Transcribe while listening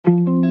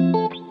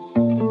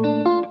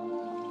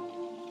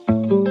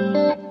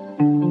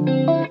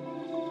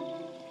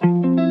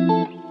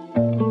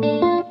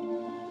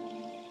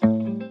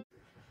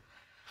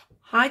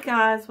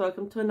guys,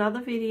 welcome to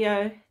another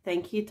video.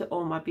 Thank you to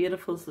all my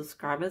beautiful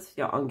subscribers for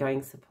your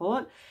ongoing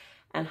support,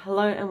 and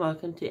hello and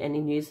welcome to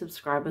any new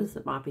subscribers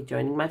that might be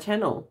joining my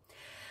channel.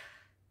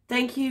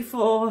 Thank you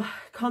for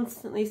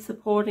constantly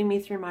supporting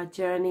me through my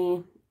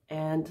journey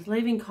and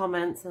leaving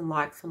comments and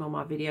likes on all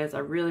my videos. I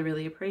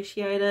really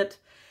appreciate it,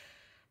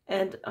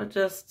 and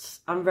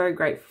I'm very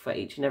grateful for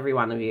each and every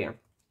one of you.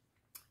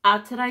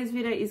 Today's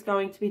video is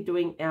going to be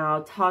doing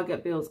our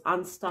Target bills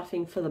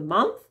unstuffing for the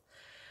month.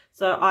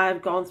 So I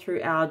have gone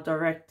through our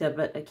direct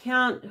debit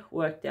account,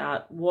 worked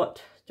out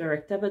what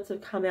direct debits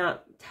have come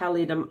out,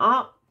 tallied them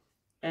up,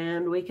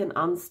 and we can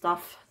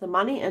unstuff the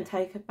money and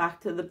take it back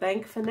to the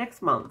bank for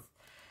next month.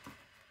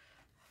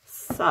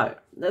 So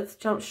let's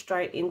jump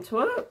straight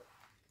into it.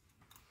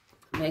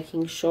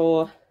 Making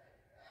sure,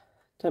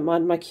 don't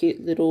mind my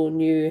cute little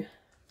new,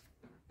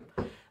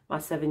 my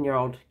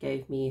 7-year-old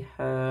gave me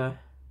her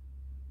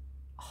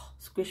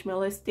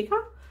Squishmallow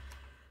sticker.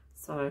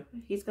 So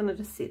he's going to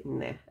just sit in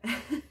there.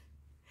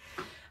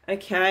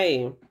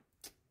 Okay,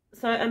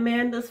 so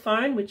Amanda's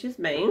phone, which is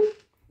me,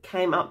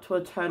 came up to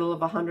a total of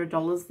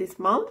 $100 this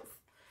month.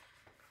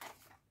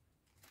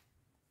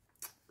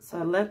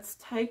 So let's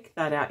take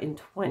that out in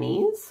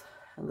 20s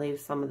and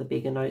leave some of the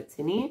bigger notes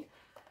in here.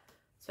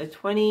 So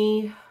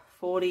 20,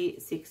 40,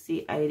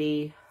 60,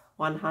 80,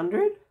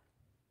 100.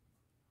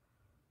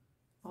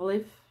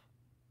 Olive.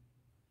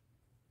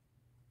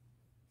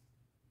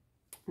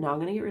 No, I'm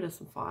going to get rid of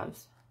some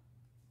 5s.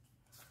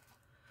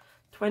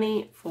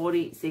 20,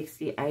 40,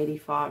 60,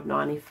 85,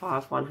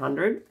 95,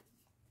 100.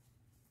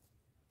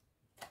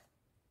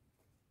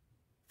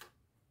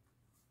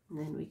 And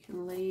then we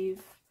can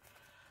leave.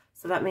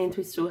 So that means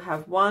we still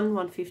have 1,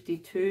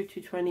 152,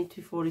 220,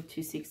 240,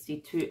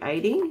 260,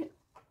 280.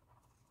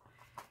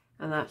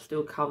 And that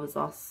still covers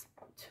us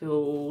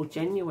till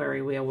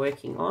January we are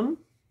working on.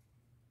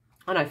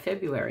 Oh no,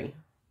 February.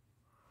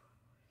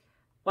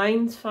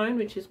 Wayne's phone,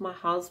 which is my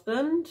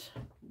husband,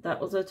 that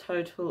was a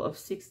total of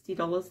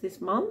 $60 this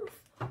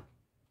month.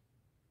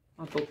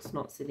 My book's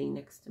not sitting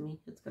next to me,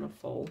 it's going to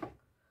fall.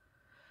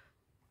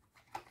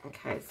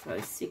 Okay, so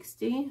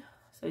 60,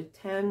 so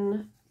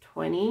 10,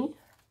 20,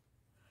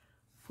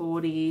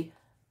 40,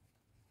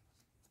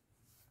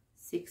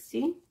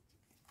 60.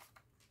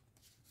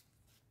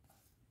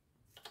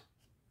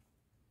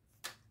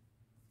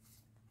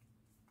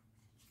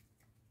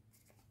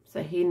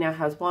 So he now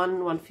has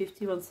 1,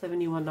 150,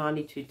 170,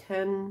 190,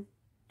 210,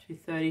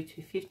 230,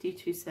 250,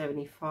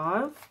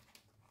 275.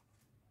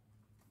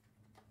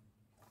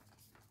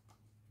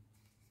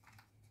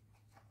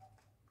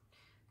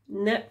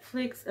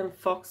 Netflix and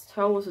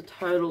Foxtel was a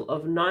total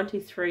of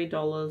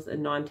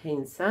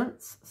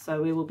 $93.19.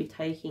 So we will be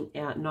taking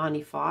out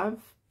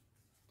 95.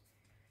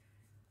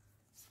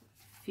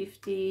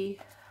 50,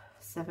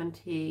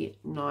 70,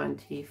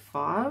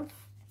 95.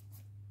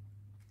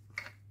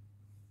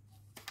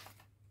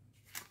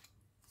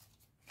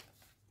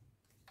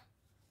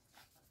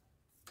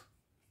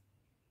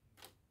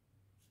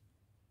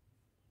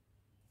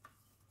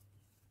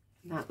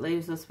 That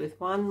leaves us with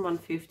 1,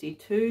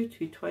 152,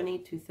 220,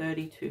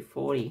 230,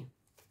 240.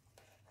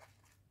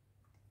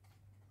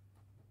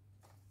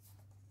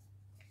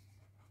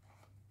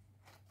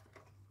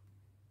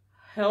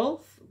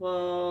 Health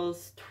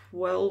was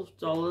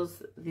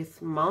 $12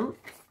 this month.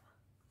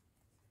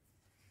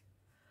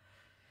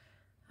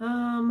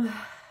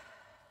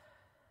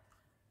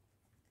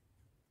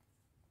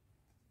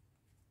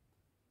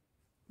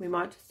 We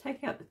might just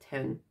take out the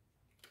 10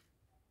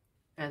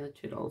 and the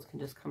 $2 can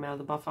just come out of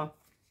the buffer.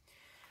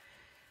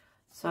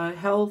 So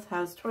health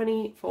has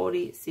 $20,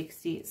 $40,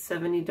 $60,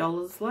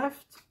 $70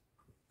 left.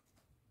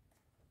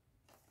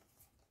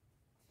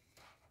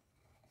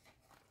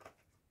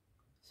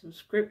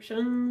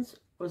 Subscriptions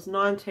was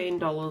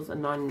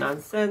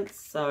 $19.99,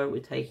 so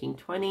we're taking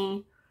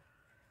 20.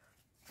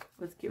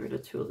 Let's get rid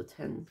of 2 of the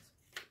 10s.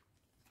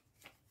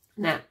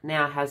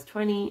 Now has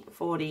 20,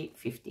 40,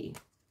 50.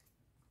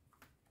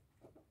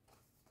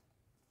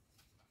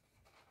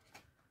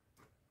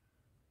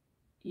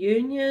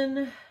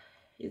 Union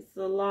is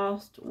the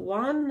last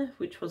one,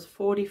 which was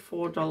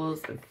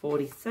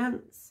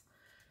 $44.40,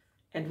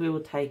 and we will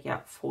take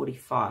out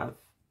 45.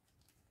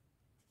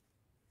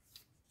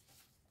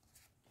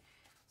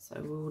 So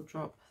we will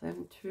drop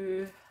them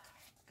 2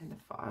 and a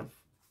 5.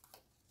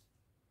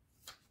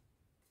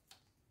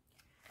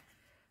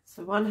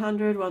 So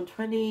 100,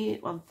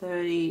 120,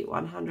 130,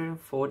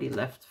 140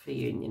 left for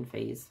union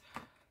fees.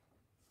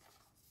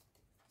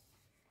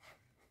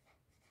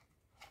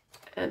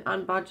 And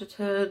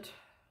unbudgeted,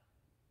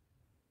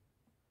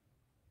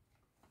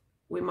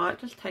 we might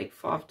just take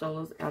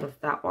 $5 out of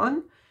that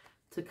one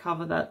to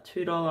cover that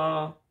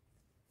 $2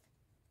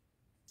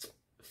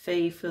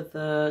 fee for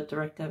the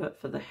direct debit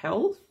for the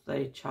health.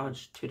 They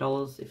charge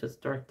 $2 if it's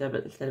direct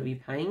debit instead of you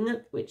paying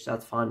it, which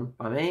that's fine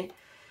by me.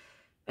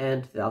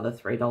 And the other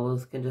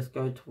 $3 can just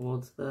go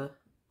towards the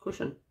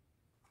cushion.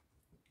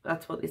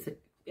 That's what this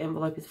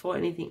envelope is for,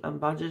 anything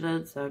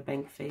unbudgeted, so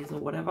bank fees or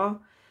whatever.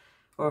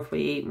 Or if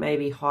we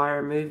maybe hire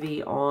a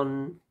movie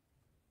on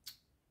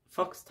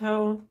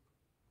Foxtel,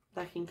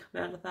 that can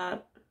come out of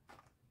that.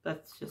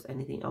 That's just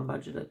anything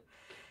unbudgeted.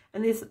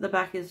 And this at the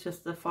back is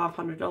just the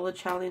 $500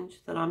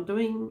 challenge that I'm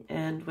doing.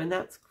 And when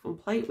that's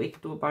complete, we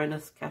can do a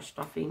bonus cash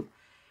stuffing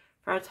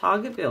for our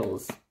Target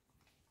bills.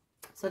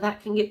 So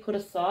that can get put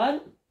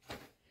aside.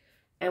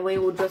 And we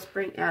will just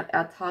bring out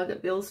our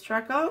Target bills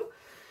tracker.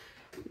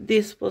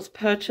 This was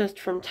purchased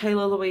from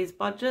Taylor Louise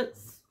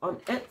Budgets on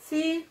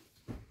Etsy.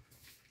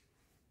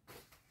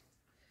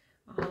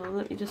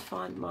 Let me just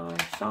find my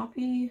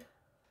Sharpie.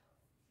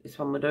 This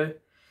one will do.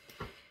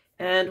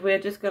 And we're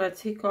just going to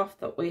tick off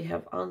that we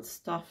have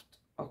unstuffed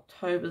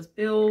October's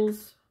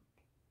bills.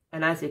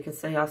 And as you can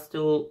see,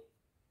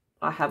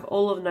 I have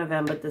all of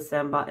November,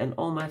 December, and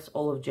almost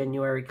all of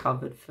January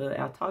covered for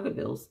our Target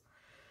bills.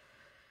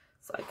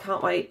 So I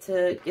can't wait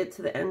to get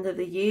to the end of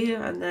the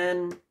year and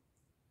then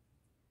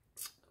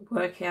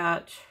work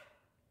out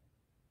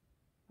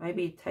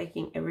maybe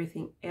taking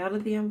everything out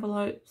of the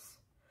envelopes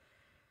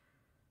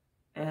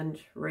and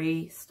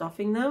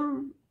re-stuffing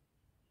them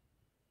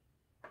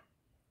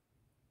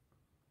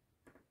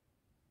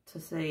to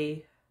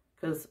see,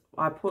 because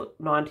I put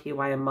 90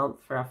 away a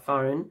month for our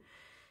phone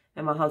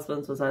and my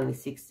husband's was only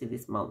 60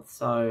 this month,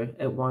 so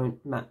it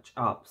won't match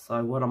up.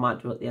 So what I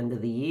might do at the end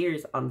of the year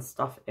is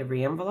unstuff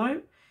every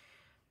envelope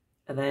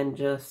and then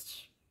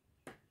just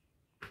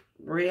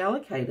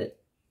reallocate it.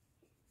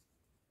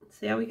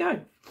 See how we go.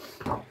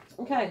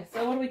 Okay,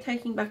 so what are we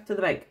taking back to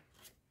the bank?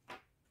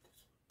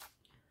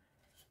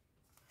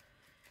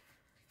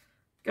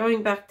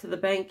 Going back to the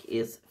bank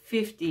is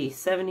 50,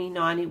 70,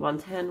 90,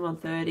 110,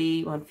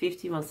 130,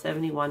 150,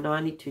 170,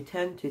 190,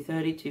 210,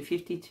 230,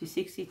 250,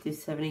 260,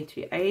 270,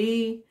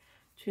 280,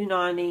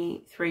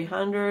 290,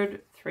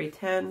 300,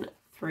 310,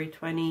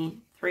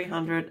 320,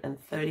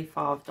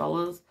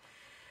 $335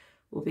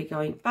 will be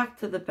going back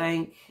to the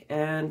bank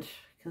and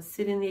can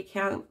sit in the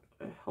account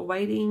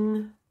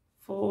awaiting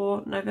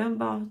for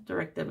November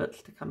direct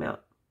debits to come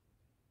out.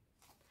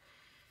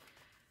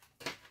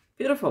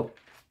 Beautiful.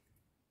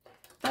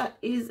 That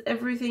is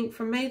everything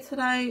from me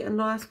today. A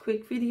nice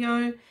quick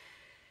video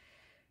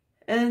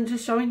and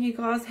just showing you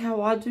guys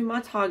how I do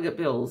my Target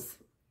bills.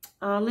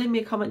 Leave me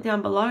a comment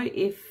down below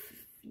if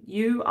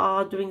you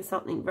are doing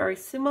something very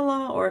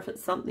similar or if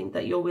it's something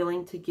that you're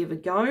willing to give a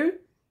go.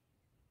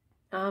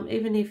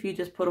 Even if you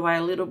just put away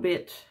a little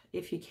bit,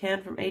 if you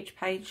can, from each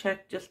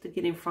paycheck just to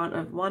get in front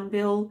of one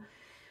bill.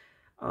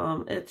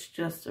 It's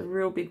just a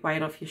real big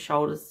weight off your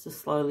shoulders to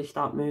slowly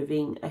start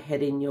moving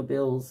ahead in your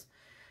bills.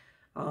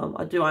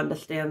 I do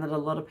understand that a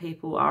lot of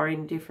people are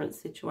in different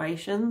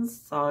situations,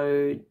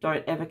 so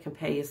don't ever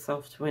compare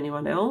yourself to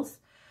anyone else.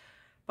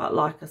 But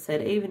like I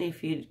said, even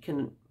if you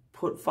can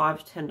put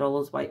 $5 to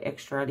 $10 away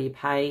extra out of your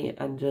pay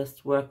and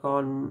just work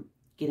on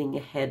getting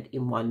ahead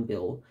in one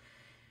bill,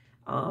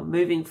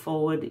 moving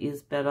forward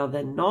is better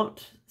than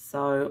not.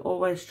 So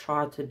always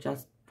try to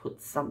just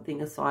put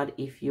something aside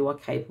if you are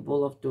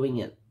capable of doing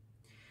it.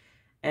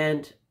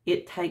 And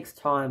it takes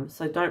time,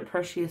 so don't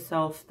pressure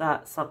yourself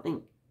that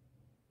something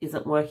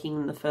isn't working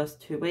in the first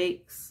 2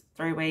 weeks,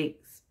 3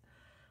 weeks.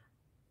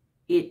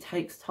 It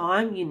takes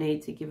time. You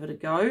need to give it a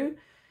go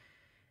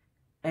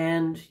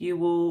and you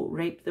will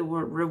reap the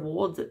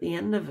rewards at the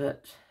end of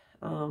it.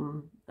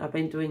 I've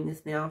been doing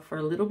this now for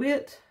a little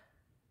bit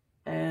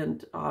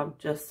and I'm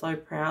just so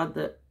proud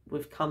that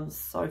we've come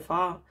so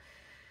far.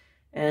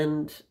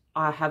 And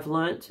I have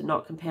learnt to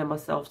not compare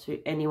myself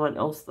to anyone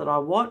else that I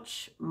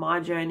watch.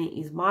 My journey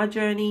is my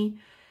journey.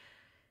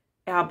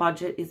 Our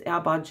budget is our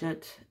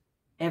budget.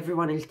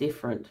 Everyone is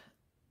different.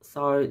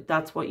 So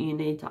that's what you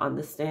need to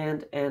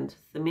understand. And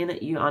the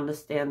minute you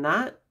understand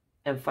that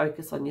and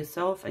focus on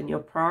yourself and your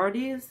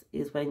priorities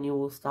is when you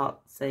will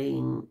start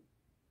seeing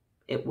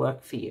it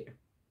work for you.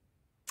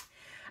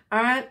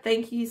 All right,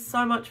 thank you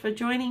so much for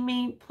joining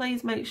me.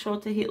 Please make sure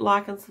to hit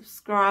like and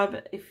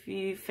subscribe if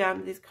you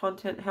found this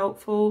content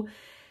helpful.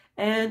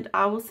 And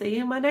I will see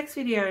you in my next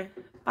video.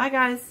 Bye,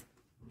 guys.